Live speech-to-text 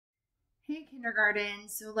Hey kindergarten,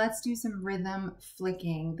 so let's do some rhythm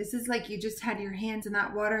flicking. This is like you just had your hands in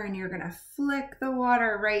that water and you're gonna flick the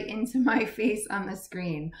water right into my face on the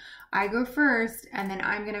screen. I go first and then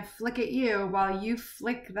I'm gonna flick at you while you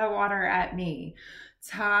flick the water at me.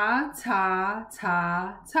 Ta, ta,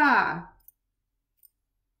 ta, ta.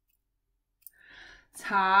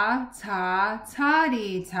 Ta, ta,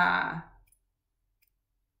 ta-dee, ta.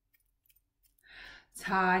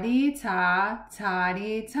 Ta-dee, ta,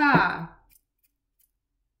 ta-dee, ta.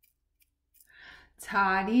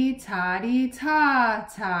 Ta-dee, ta-dee, ta,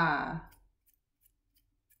 ta.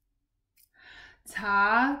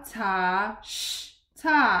 Ta, ta, sh,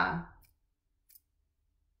 ta.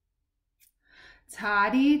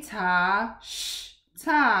 Ta-dee, ta, sh,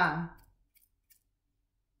 ta.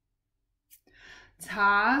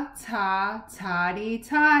 Ta, ta, ta-dee,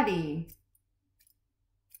 ta-dee.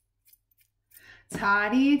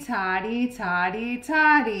 Ta-dee, ta-dee, ta-dee,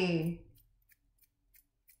 ta-dee.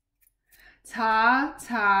 Ta,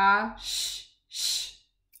 ta, sh, sh.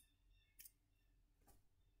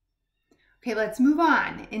 Okay, let's move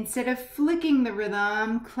on. Instead of flicking the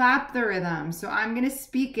rhythm, clap the rhythm. So I'm gonna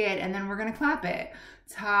speak it and then we're gonna clap it.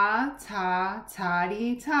 Ta, ta,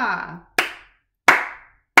 ta-dee, ta.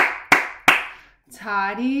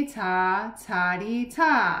 Ta-dee, ta, ta-dee,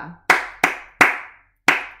 ta.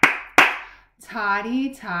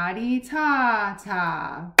 Ta-dee, ta-dee, ta,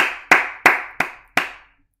 ta.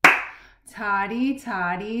 Ta-dee,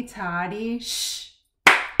 ta-dee, ta-dee, sh.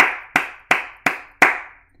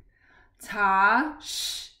 Ta,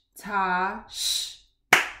 sh, ta, sh.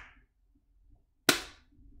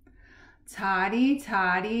 Ta-dee,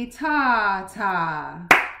 ta-dee, ta, ta.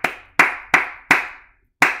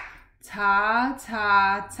 Ta,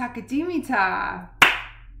 ta, takadimi-ta.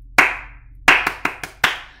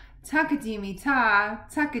 Takadimi-ta,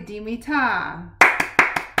 takadimi-ta.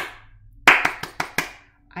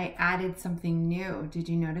 I added something new. Did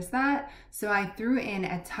you notice that? So I threw in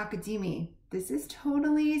a takadimi. This is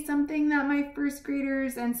totally something that my first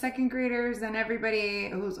graders and second graders and everybody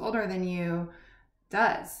who's older than you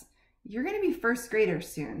does. You're gonna be first graders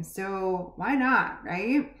soon, so why not,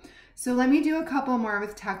 right? So let me do a couple more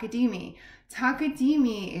with takadimi.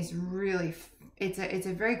 Takadimi is really, it's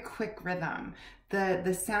a very quick rhythm.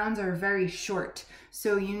 The sounds are very short,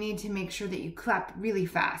 so you need to make sure that you clap really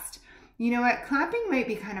fast. You know what, clapping might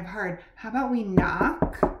be kind of hard. How about we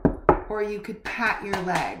knock, or you could pat your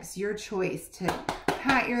legs. Your choice to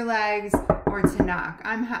pat your legs or to knock.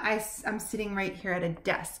 I'm sitting right here at a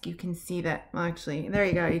desk. You can see that, well actually, there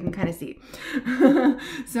you go, you can kind of see.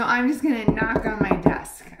 So I'm just gonna knock on my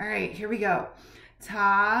desk. All right, here we go.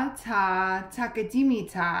 Ta, ta,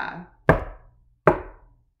 takadimi-ta.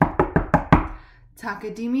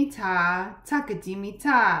 Takadimi-ta,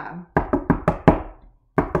 takadimi-ta.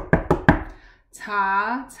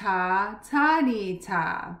 Ta, ta,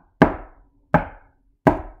 ta-dee-ta.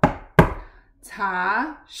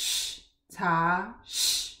 Ta, sh, ta,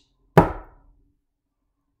 sh.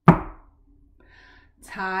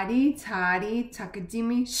 Ta-dee, ta-dee,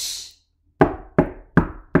 takadimi, sh.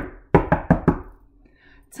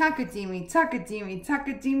 Takadimi, takadimi,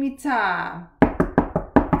 takadimi-ta.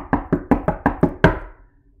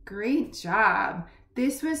 Great job.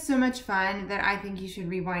 This was so much fun that I think you should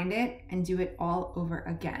rewind it and do it all over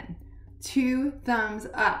again. 2 thumbs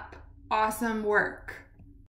up. Awesome work.